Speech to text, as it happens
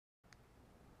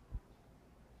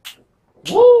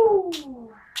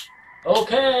Woo!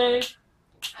 Okay,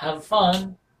 have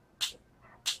fun.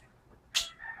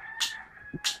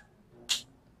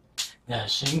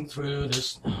 Dashing through the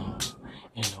snow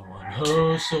in a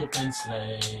one-horse open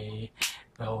sleigh.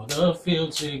 O'er the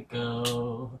fields we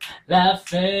go,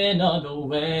 laughing all the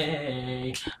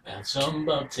way. Bells on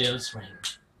bobtails ring,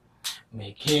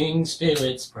 making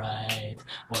spirits bright.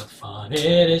 What fun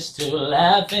it is to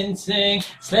laugh and sing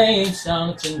sleighing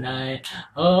song tonight.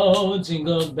 Oh,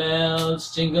 jingle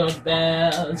bells, jingle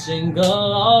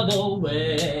all the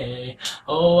way.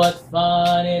 Oh, what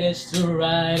fun it is to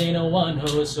ride in a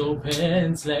one-horse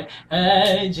open sleigh.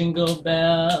 Hey, jingle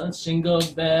bells, jingle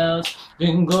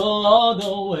all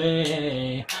the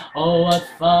way. Oh, what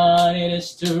fun it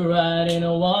is to ride in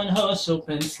a one-horse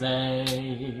open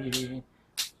sleigh.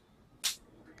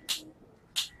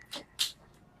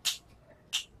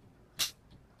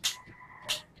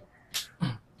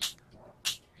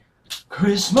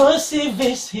 Christmas Eve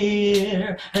is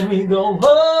here, and we go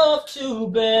off to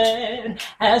bed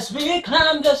as we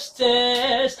climb the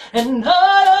stairs and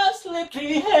nod our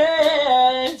sleepy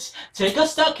heads. Take our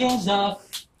stockings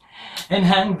off and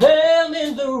hang them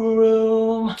in the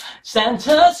room.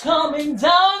 Santa's coming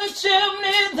down the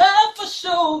chimney, that for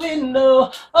sure we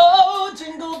know. Oh,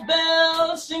 jingle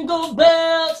bells, jingle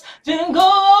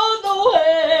all the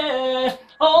way.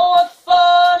 Oh, what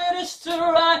fun it is to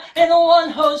ride in a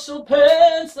one-horse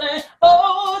open sleigh.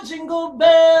 Oh, jingle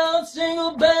bells,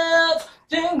 jingle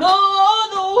all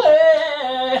the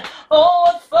way. Oh,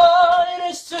 what fun it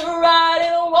is to ride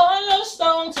in a one-horse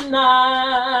song tonight.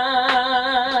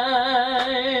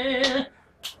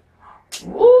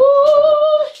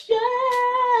 Ooh,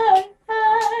 yeah.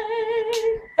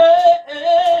 Hey,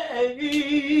 hey,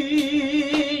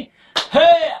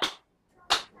 hey.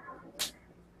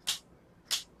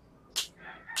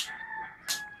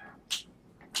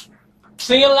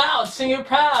 Sing it loud, sing it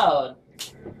proud.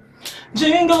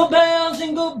 Jingle bells,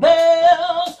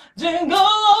 jingle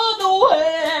all the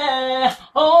way.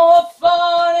 Oh, what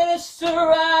fun it is to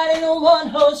ride in a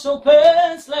one-horse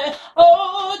open sleigh.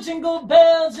 Oh, jingle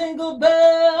bells, jingle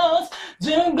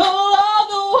all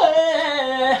the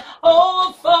way.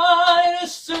 Oh, what fun it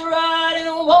is to ride in a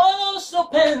one-horse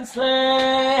open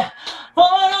sleigh.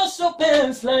 One-horse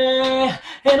open sleigh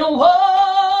in a one